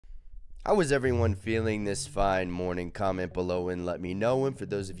How is everyone feeling this fine morning? Comment below and let me know. And for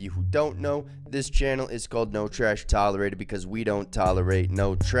those of you who don't know, this channel is called No Trash Tolerated because we don't tolerate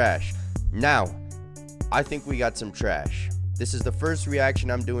no trash. Now, I think we got some trash. This is the first reaction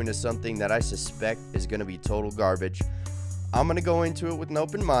I'm doing to something that I suspect is going to be total garbage. I'm going to go into it with an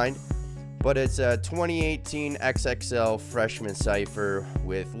open mind, but it's a 2018 XXL freshman Cypher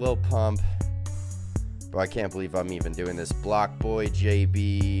with Lil Pump. Bro, I can't believe I'm even doing this. BlocBoy,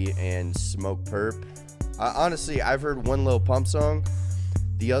 JB, and Smokepurpp. Honestly, I've heard one Lil Pump song.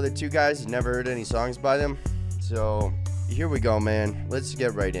 The other two guys, never heard any songs by them. So, here we go, man. Let's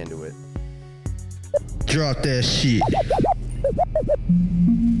get right into it. Drop that shit.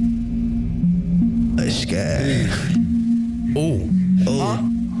 Let's go. Oh,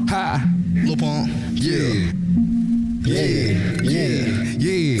 oh, ha, Lil Pump, yeah. Yeah.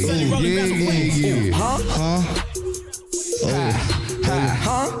 Huh?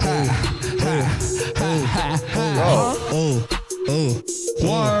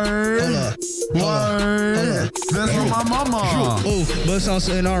 Word. That's from my mama. Oh, but I'm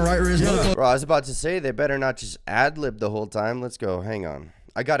sitting on right wrist. Bro, I was about to say they better not just ad-lib the whole time. Let's go. Hang on.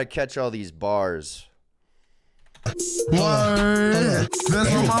 I gotta catch all these bars. Word. That's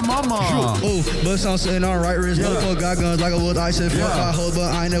from my mama. Oh, but I'm sitting on right wrist. Motherfucker got guns like a wood. I said fuck my hoe,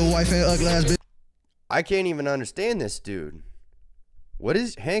 but I ain't never wife and ugly ass bitch. I can't even understand this dude. What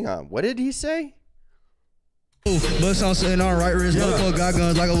is? Hang on. What did he say? Oh, but I'm sitting on right wrist. Motherfucker got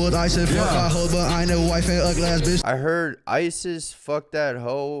guns like a wood. I said fuck my hoe, but I ain't never wife and ugly ass bitch. I heard ISIS fuck that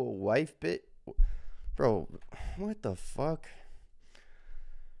hoe wife bit. Bro, what the fuck?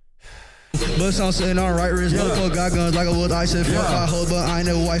 But I'm sitting on right wrist, motherfucker got guns like a wood. I said fuck my hoe, but I ain't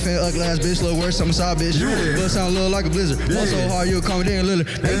never wife and ugly ass bitch. Look worse, I'm a side bitch. But sound little like a blizzard. Ball so hard, you'll call me Dan Lillard.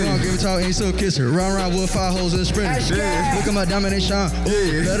 They gon' give me talk, ain't still kiss her. Round with 5 hoes and sprinters. Look at my diamond, they shine.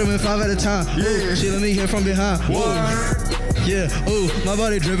 Ooh, better than 5 at a time. Ooh, she let me hit from behind. Ooh, yeah, ooh, my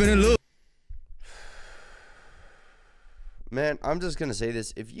body dripping and look. Man, I'm just gonna say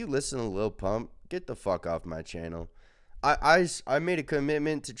this. If you listen to Lil Pump, get the fuck off my channel. I made a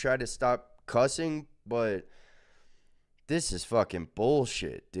commitment to try to stop cussing, but this is fucking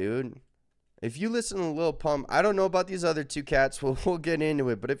bullshit, dude. If you listen to Lil Pump, I don't know about these other two cats, we'll get into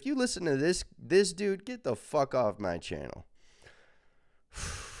it, but if you listen to this dude, get the fuck off my channel.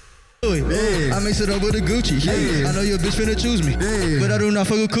 I mix it up with a Gucci. I know your bitch finna choose me, but I do not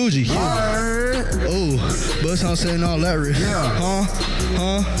fuck with Coogee. Oh, but I'm saying all that rich.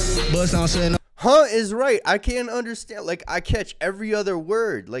 But I'm saying huh is right. I can't understand. Like, I catch every other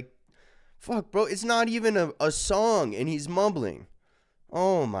word. Like, fuck, bro. It's not even a song, and he's mumbling.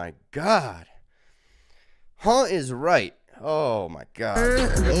 Oh, my God. Huh is right. Oh, my God.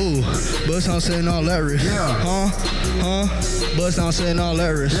 Oh, but I'm saying all that rich. But I'm saying all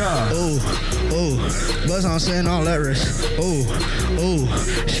that rich. Oh, but I'm saying all that rich. Oh,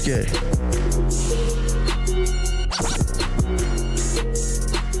 scared.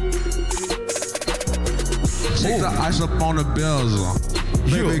 Take the ice up on the bezel.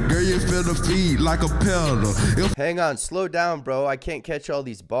 Baby girl, you feel the feet like a pedal. Hang on, slow down, bro. I can't catch all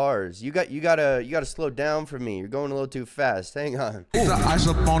these bars. You gotta slow down for me. You're going a little too fast. Hang on. Take the ice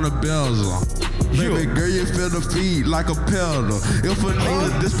up on the bezel. Baby girl, you feel the feet like a pedal. If a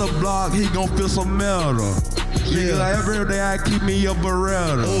nigga this the block, he gon' feel some metal. Yeah, like every day I keep me a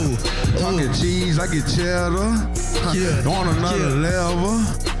Beretta. Talking cheese, I get cheddar. On another level.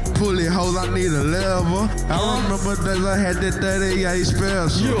 Pulley hoes, I need a level. I remember days I had that 38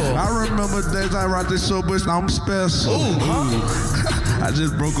 special. I remember days I rocked this so much, I'm special. I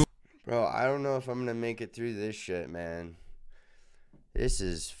just broke up. Bro, I don't know if I'm gonna make it through this shit, man. This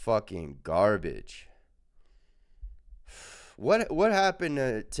is fucking garbage. What happened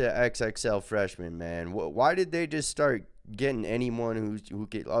to XXL freshmen, man? Why did they just start getting anyone who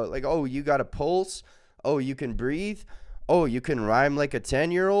get like, oh, you got a pulse? Oh, you can breathe? Oh, you can rhyme like a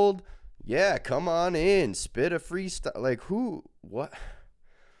 10-year-old? Yeah, come on in. Spit a freestyle. Like, who? What?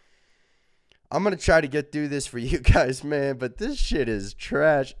 I'm going to try to get through this for you guys, man, but this shit is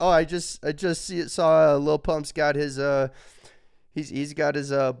trash. Oh, I just saw Lil Pump's got his, he's got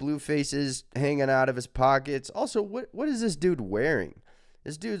his blue faces hanging out of his pockets. Also, what is this dude wearing?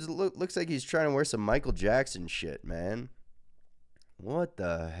 This dude looks like he's trying to wear some Michael Jackson shit, man. What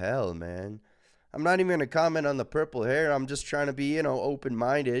the hell, man? I'm not even going to comment on the purple hair. I'm just trying to be, you know,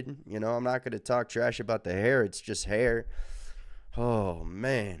 open-minded. You know, I'm not going to talk trash about the hair. It's just hair. Oh,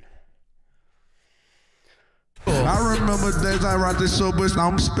 man. I remember days I rocked this so much,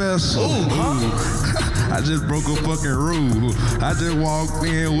 I'm special. I just broke a fucking rule. I just walked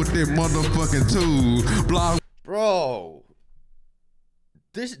in with that motherfucking tool. Block. Bro.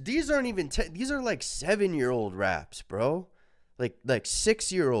 these aren't even these are like 7-year-old raps, bro. Like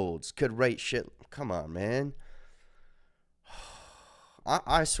 6-year-olds could write shit. Come on, man.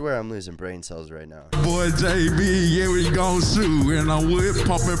 I swear I'm losing brain cells right now. Boy, JB, yeah, we gon' sue. And I'm with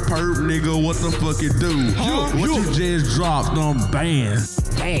pumping perp, nigga, what the fuck it do? What you just dropped on bands?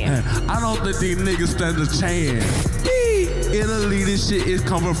 Damn. I don't think these niggas stand a chance. Italy, this shit is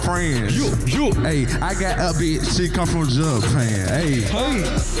come from France. Hey, I got a bitch, she come from Japan. Hey.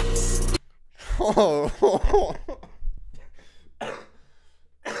 Oh.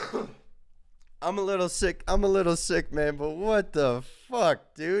 I'm a little sick, man, but what the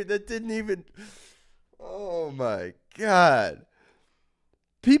fuck, dude? That didn't even... Oh, my God.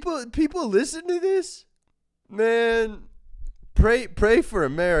 People listen to this? Man, pray for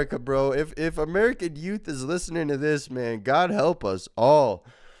America, bro. If American youth is listening to this, man, God help us all.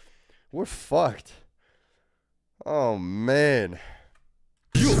 We're fucked. Oh, man.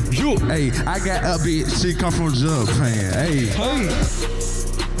 Hey, I got a bitch, she come from Japan. Hey.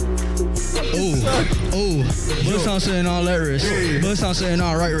 Ooh, bust on saying all that wrist. Bust on saying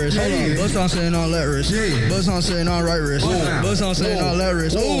all right wrist. Bust on saying all that wrist. Bust on saying all right wrist. Bust on saying all that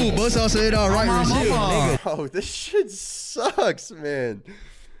wrist. Ooh, bust on saying all right wrist. Oh, this shit sucks, man.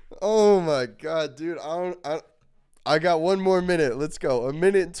 Oh my God, dude. I got 1 more minute. Let's go. 1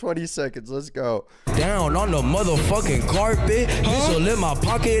 minute and 20 seconds. Let's go. Down on the motherfucking carpet. Bitch will in my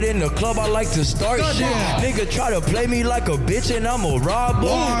pocket in the club. I like to start shit. Nigga try to play me like a bitch and I'm a robber.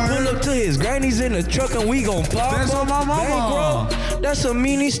 Pull up to his granny's in the truck and we gon' pop. That's on my mama. Bankroll, that's a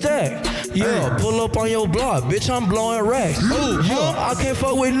meanie stack. Yeah, pull up on your block. Bitch, I'm blowing racks. I can't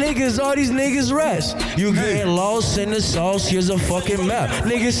fuck with niggas. All these niggas rest. You getting lost in the sauce. Here's a fucking map.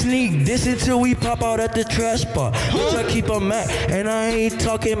 Niggas sneak this until we pop out at the trash spot. Bitch, I keep a Mac, and I ain't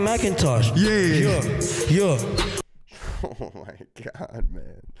talking Macintosh. Yeah. Oh my God,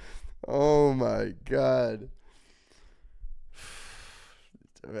 man. Oh my God.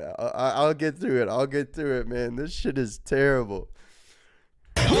 I'll get through it. I'll get through it, man. This shit is terrible.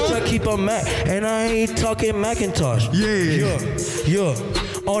 Bitch, I keep a Mac, and I ain't talking Macintosh. Yeah.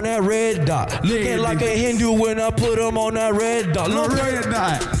 On that red dot. Looking like a Hindu when I put him on that red dot. No red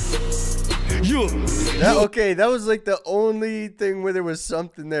dot. Okay, that was like the only thing where there was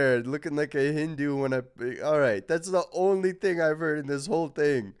something there, looking like a Hindu when I... All right, that's the only thing I've heard in this whole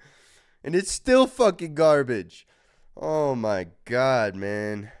thing. And it's still fucking garbage. Oh my God,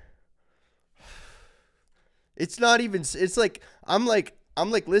 man. It's not even... It's like... I'm like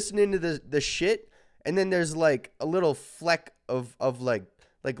listening to the shit, and then there's like a little fleck of like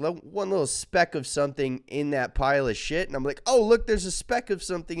one little speck of something in that pile of shit, and I'm like, oh, look, there's a speck of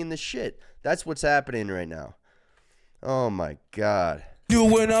something in the shit. That's what's happening right now. Oh my God. You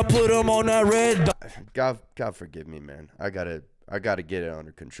when I put them on that red dot. God forgive me, man. I gotta get it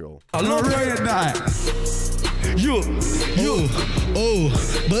under control. No red dot.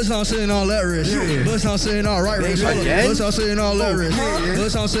 Bust on saying all that wrist. Bust on saying all right wrist. Bust on saying all that wrist.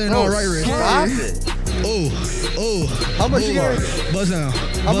 Bust on saying all right wrist. Stop it. How much you got? Bust down.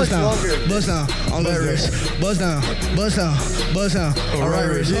 How much longer? Bust down on that wrist. Bust down. All right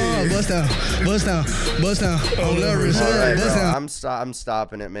wrist. Bust down on that wrist. All right, Bust down. I'm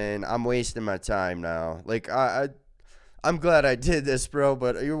stopping it, man. I'm wasting my time now. Like I'm glad I did this, bro,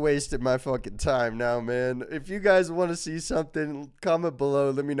 but you're wasting my fucking time now, man. If you guys want to see something, comment below.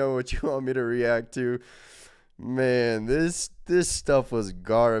 Let me know what you want me to react to. Man, this stuff was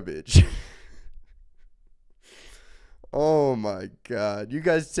garbage. Oh my God. You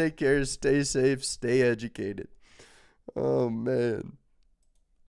guys take care, stay safe, stay educated. Oh man.